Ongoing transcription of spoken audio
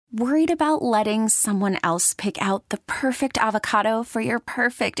Worried about letting someone else pick out the perfect avocado for your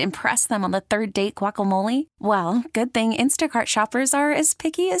perfect impress them on the third date guacamole? Well, good thing Instacart shoppers are as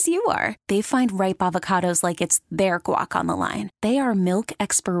picky as you are. They find ripe avocados like it's their guac on the line. They are milk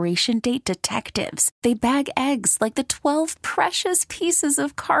expiration date detectives. They bag eggs like the 12 precious pieces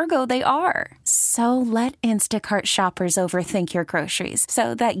of cargo they are. So let Instacart shoppers overthink your groceries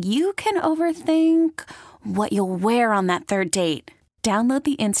so that you can overthink what you'll wear on that third date. Download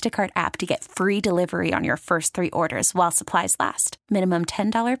the Instacart app to get free delivery on your first 3 orders while supplies last. Minimum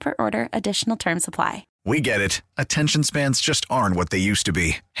 $10 per order. Additional terms apply. We get it. Attention spans just aren't what they used to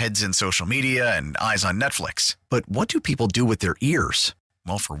be. Heads in social media and eyes on Netflix. But what do people do with their ears?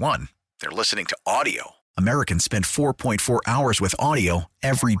 Well, for one, they're listening to audio. Americans spend 4.4 hours with audio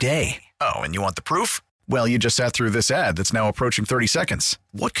every day. Oh, and you want the proof? Well, you just sat through this ad that's now approaching 30 seconds.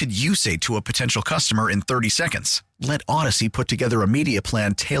 What could you say to a potential customer in 30 seconds? Let Odyssey put together a media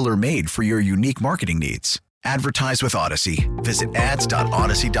plan tailor-made for your unique marketing needs. Advertise with Odyssey. Visit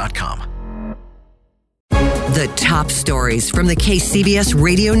ads.odyssey.com. The top stories from the KCBS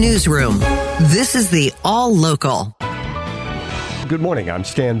Radio Newsroom. This is the All Local. Good morning. I'm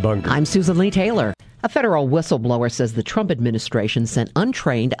Stan Bunger. I'm Susan Lee Taylor. A federal whistleblower says the Trump administration sent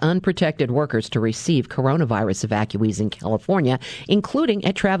untrained, unprotected workers to receive coronavirus evacuees in California, including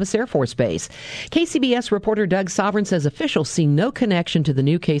at Travis Air Force Base. KCBS reporter Doug Sovereign says officials see no connection to the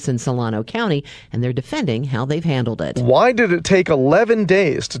new case in Solano County, and they're defending how they've handled it. Why did it take 11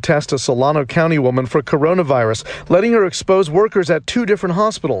 days to test a Solano County woman for coronavirus, letting her expose workers at 2 different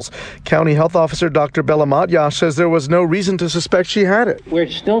hospitals? County Health Officer Dr. Bella Matyash says there was no reason to suspect she had it. We're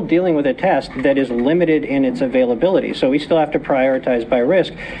still dealing with a test that is limited in its availability, so we still have to prioritize by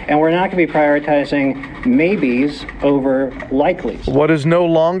risk, and we're not going to be prioritizing maybes over likelies. What is no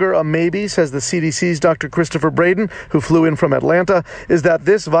longer a maybe, says the CDC's Dr. Christopher Braden, who flew in from Atlanta, is that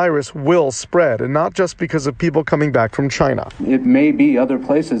this virus will spread, and not just because of people coming back from China. It may be other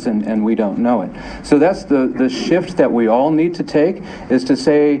places, and we don't know it. So that's the shift that we all need to take, is to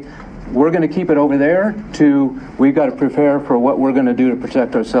say, we're going to keep it over there, to we've got to prepare for what we're going to do to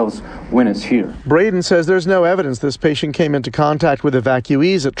protect ourselves when it's here. Braden says there's no evidence this patient came into contact with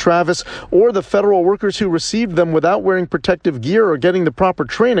evacuees at Travis or the federal workers who received them without wearing protective gear or getting the proper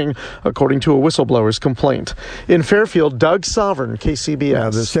training, according to a whistleblower's complaint. In Fairfield, Doug Sovereign, KCBS. Now,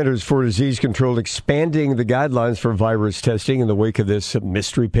 the Centers for Disease Control expanding the guidelines for virus testing in the wake of this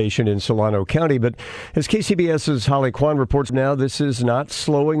mystery patient in Solano County. But as KCBS's Holly Kwan reports now, this is not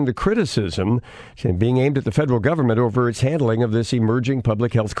slowing the criticism being aimed at the federal government over its handling of this emerging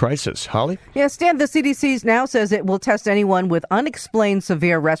public health crisis. Holly? Yes, Stan, the CDC now says it will test anyone with unexplained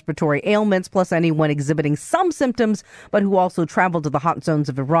severe respiratory ailments, plus anyone exhibiting some symptoms, but who also traveled to the hot zones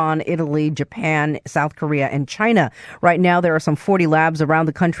of Iran, Italy, Japan, South Korea, and China. Right now, there are some 40 labs around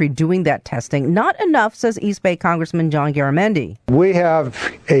the country doing that testing. Not enough, says East Bay Congressman John Garamendi. We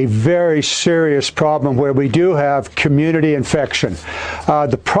have a very serious problem where we do have community infection.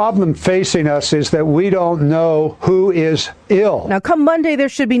 The problem facing us is that we don't know who is ill. Now, come Monday, there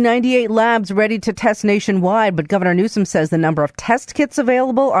should be 98 labs ready to test nationwide, but Governor Newsom says the number of test kits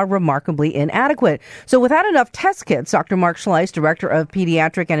available are remarkably inadequate. So without enough test kits, Dr. Mark Schleiss, director of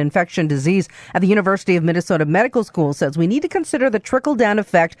pediatric and infection disease at the University of Minnesota Medical School, says we need to consider the trickle-down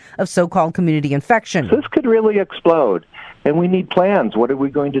effect of so-called community infection. This could really explode. And we need plans. What are we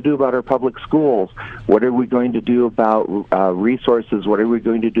going to do about our public schools? What are we going to do about resources? What are we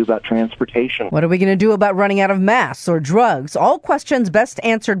going to do about transportation? What are we going to do about running out of masks or drugs? All questions best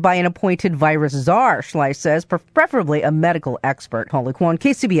answered by an appointed virus czar, Schleiss says, preferably a medical expert. Holly Kwan,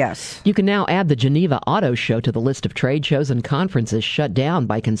 KCBS. You can now add the Geneva Auto Show to the list of trade shows and conferences shut down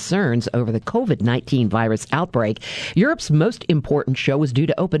by concerns over the COVID-19 virus outbreak. Europe's most important show is due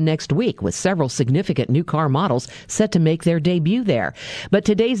to open next week, with several significant new car models set to make their debut there. But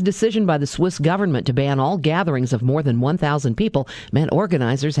today's decision by the Swiss government to ban all gatherings of more than 1,000 people meant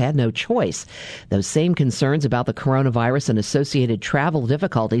organizers had no choice. Those same concerns about the coronavirus and associated travel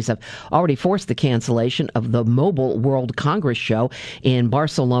difficulties have already forced the cancellation of the Mobile World Congress show in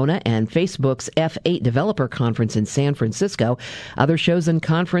Barcelona and Facebook's F8 developer conference in San Francisco. Other shows and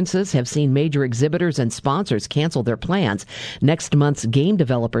conferences have seen major exhibitors and sponsors cancel their plans. Next month's Game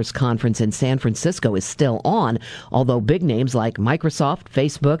Developers Conference in San Francisco is still on, although big names like Microsoft,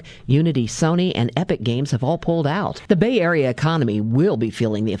 Facebook, Unity, Sony, and Epic Games have all pulled out. The Bay Area economy will be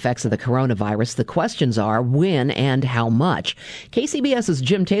feeling the effects of the coronavirus. The questions are when and how much. KCBS's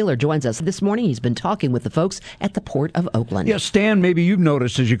Jim Taylor joins us this morning. He's been talking with the folks at the Port of Oakland. Yeah, Stan, maybe you've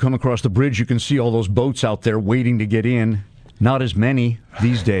noticed as you come across the bridge, you can see all those boats out there waiting to get in. Not as many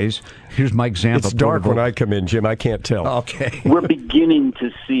these days. Here's Mike Zampa. It's dark when I come in, Jim. I can't tell. Okay. We're beginning to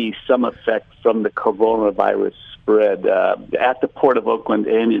see some effect from the coronavirus spread at the Port of Oakland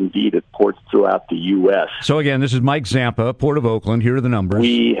and indeed at ports throughout the U.S. So again, this is Mike Zampa, Port of Oakland. Here are the numbers.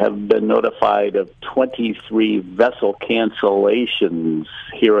 We have been notified of 23 vessel cancellations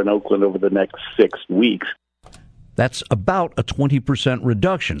here in Oakland over the next 6 weeks. That's about a 20%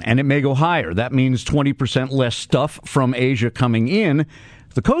 reduction, and it may go higher. That means 20% less stuff from Asia coming in.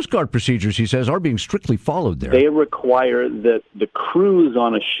 The Coast Guard procedures, he says, are being strictly followed there. They require that the crews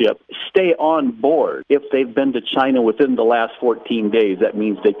on a ship stay on board. If they've been to China within the last 14 days, that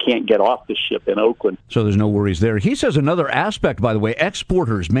means they can't get off the ship in Oakland. So there's no worries there. He says another aspect, by the way,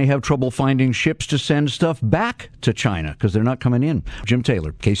 exporters may have trouble finding ships to send stuff back to China because they're not coming in. Jim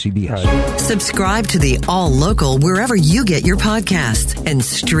Taylor, KCBS. Subscribe to the All Local wherever you get your podcasts and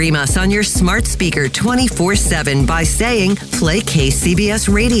stream us on your smart speaker 24/7 by saying, play KCBS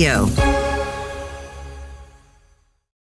Radio.